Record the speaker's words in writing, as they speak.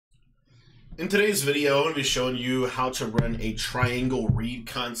In today's video, I'm going to be showing you how to run a triangle read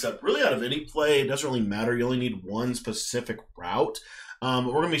concept really out of any play. It doesn't really matter. You only need one specific route. We're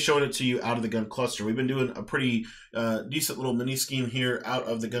going to be showing it to you out of the gun cluster. We've been doing a pretty decent little mini scheme here out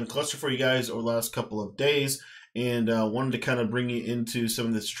of the gun cluster for you guys over the last couple of days, and wanted to kind of bring you into some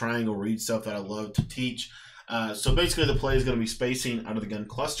of this triangle read stuff that I love to teach. So basically the play is going to be spacing out of the gun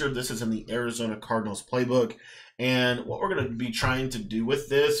cluster. This is in the Arizona Cardinals playbook. And what we're going to be trying to do with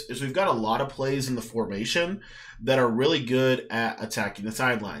this is we've got a lot of plays in the formation that are really good at attacking the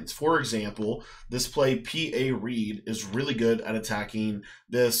sidelines. For example, this play PA read is really good at attacking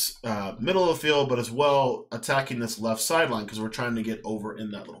this middle of the field, but as well attacking this left sideline because we're trying to get over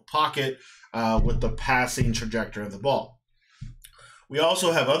in that little pocket with the passing trajectory of the ball. We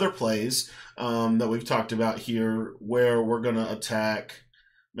also have other plays that we've talked about here where we're going to attack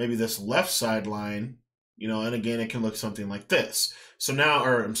maybe this left sideline. You know, and again, it can look something like this. So now,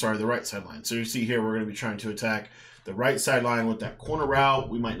 or I'm sorry, the right sideline. So you see here, we're going to be trying to attack the right sideline with that corner route.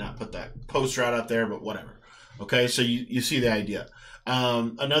 We might not put that post route out there, but whatever. Okay, so you see the idea.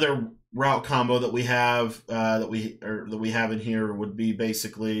 Another route combo that we have that we have in here would be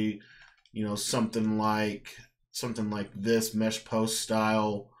basically, you know, something like this mesh post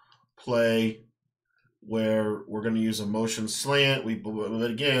style play where we're going to use a motion slant. But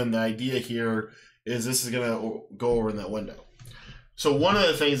again, the idea here is this is going to go over in that window. So one of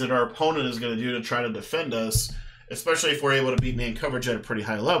the things that our opponent is going to do to try to defend us, especially if we're able to beat man coverage at a pretty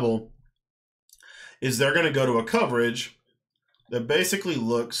high level, is they're going to go to a coverage that basically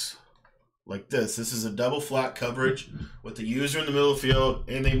looks like this. This is a double flat coverage with the user in the middle of the field,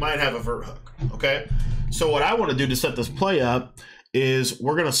 and they might have a vert hook, okay? So what I want to do to set this play up is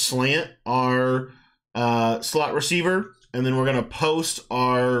we're going to slant our slot receiver, and then we're going to post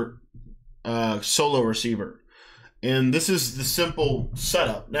our solo receiver. And this is the simple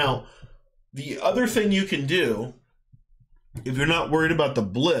setup. Now, the other thing you can do, if you're not worried about the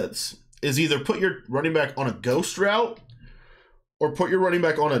blitz, is either put your running back on a ghost route or put your running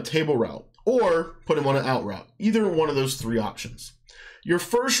back on a table route or put him on an out route. Either one of those three options. Your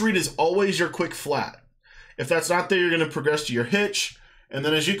first read is always your quick flat. If that's not there, you're going to progress to your hitch. And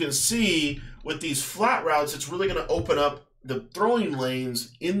then as you can see, with these flat routes, it's really going to open up the throwing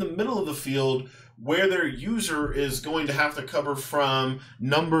lanes in the middle of the field where their user is going to have to cover from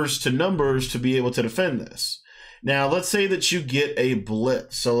numbers to numbers to be able to defend this. Now, let's say that you get a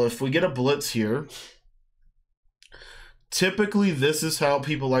blitz. So if we get a blitz here, typically this is how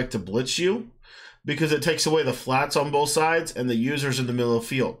people like to blitz you because it takes away the flats on both sides and the user's in the middle of the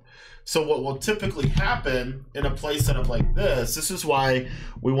field. So what will typically happen in a play setup like this is why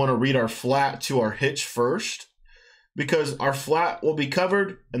we want to read our flat to our hitch first, because our flat will be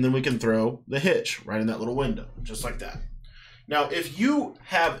covered and then we can throw the hitch right in that little window, just like that. Now, if you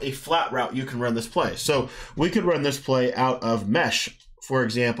have a flat route, you can run this play. So we could run this play out of mesh, for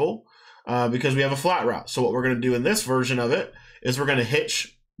example, because we have a flat route. So what we're going to do in this version of it is we're going to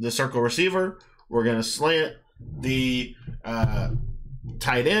hitch the circle receiver, we're going to slant the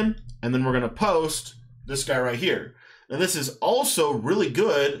tight end, and then we're going to post this guy right here. Now, this is also really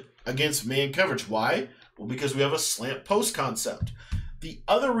good against man coverage. Why? Well, because we have a slant post concept. The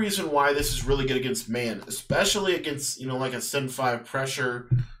other reason why this is really good against man, especially against, you know, like a send 5 pressure,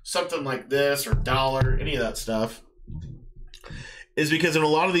 something like this, or dollar, any of that stuff, is because in a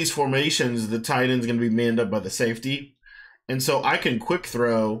lot of these formations, the tight end is going to be manned up by the safety. And so I can quick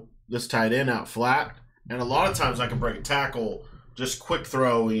throw this tight end out flat, and a lot of times I can break a tackle just quick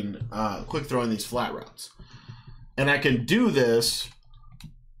throwing these flat routes. And I can do this,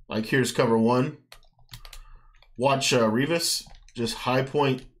 like here's cover 1. Watch Revis just high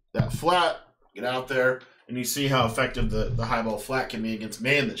point that flat, get out there, and you see how effective the high ball flat can be against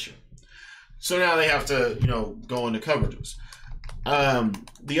man this year. So now they have to, you know, go into coverages.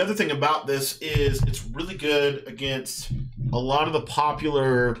 The other thing about this is it's really good against a lot of the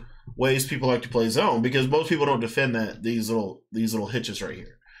popular ways people like to play zone, because most people don't defend these little hitches right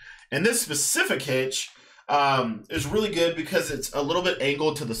here. And this specific hitch is really good because it's a little bit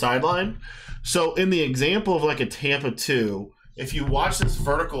angled to the sideline. So in the example of like a Tampa 2, if you watch this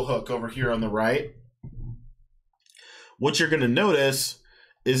vertical hook over here on the right, what you're going to notice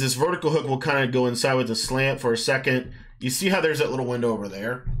is this vertical hook will kind of go inside with the slant for a second. You see how there's that little window over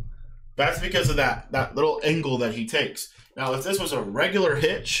there? That's because of that little angle that he takes. Now, if this was a regular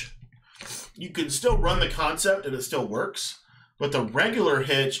hitch, you can still run the concept and it still works, but the regular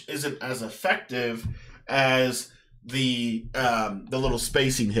hitch isn't as effective as the little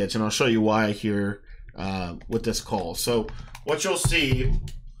spacing hitch, and I'll show you why here with this call. So what you'll see,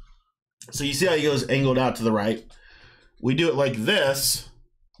 so you see how he goes angled out to the right. We do it like this,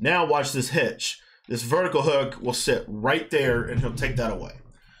 Now watch this hitch. This vertical hook will sit right there and he'll take that away.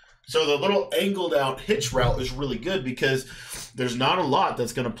 So the little angled out hitch route is really good because there's not a lot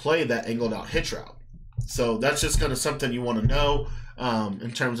that's going to play that angled out hitch route. So that's just kind of something you want to know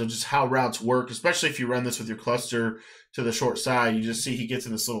in terms of just how routes work, especially if you run this with your cluster to the short side. You just see he gets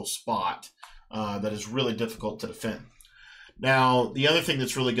in this little spot that is really difficult to defend. Now, the other thing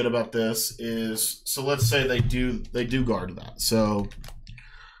that's really good about this is, so let's say they do guard that. So,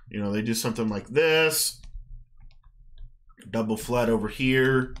 you know, they do something like this, double flat over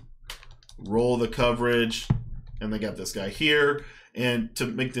here, roll the coverage, and they got this guy here. And to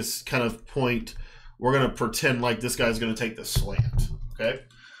make this kind of point, we're going to pretend like this guy's going to take the slant, okay?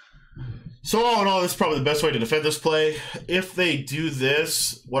 So all in all, this is probably the best way to defend this play. If they do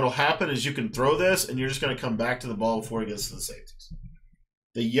this, what'll happen is you can throw this, and you're just going to come back to the ball before it gets to the safeties.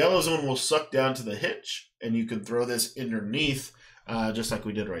 The yellow zone will suck down to the hitch, and you can throw this underneath, just like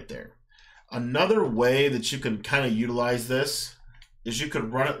we did right there. Another way that you can kind of utilize this is you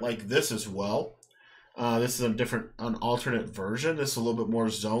could run it like this as well. This is an alternate version. This is a little bit more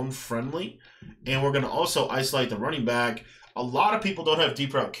zone friendly. And we're going to also isolate the running back. A lot of people don't have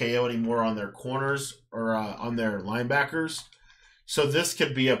deep route KO anymore on their corners or on their linebackers. So this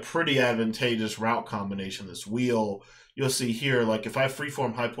could be a pretty advantageous route combination, this wheel. You'll see here, like if I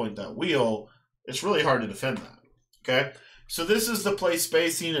freeform high point that wheel, it's really hard to defend that, okay? So this is the play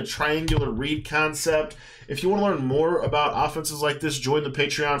spacing, a triangular read concept. If you want to learn more about offenses like this, join the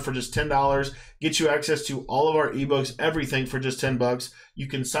Patreon for just $10. Get you access to all of our ebooks, everything for just $10. You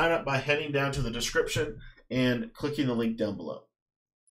can sign up by heading down to the description and clicking the link down below.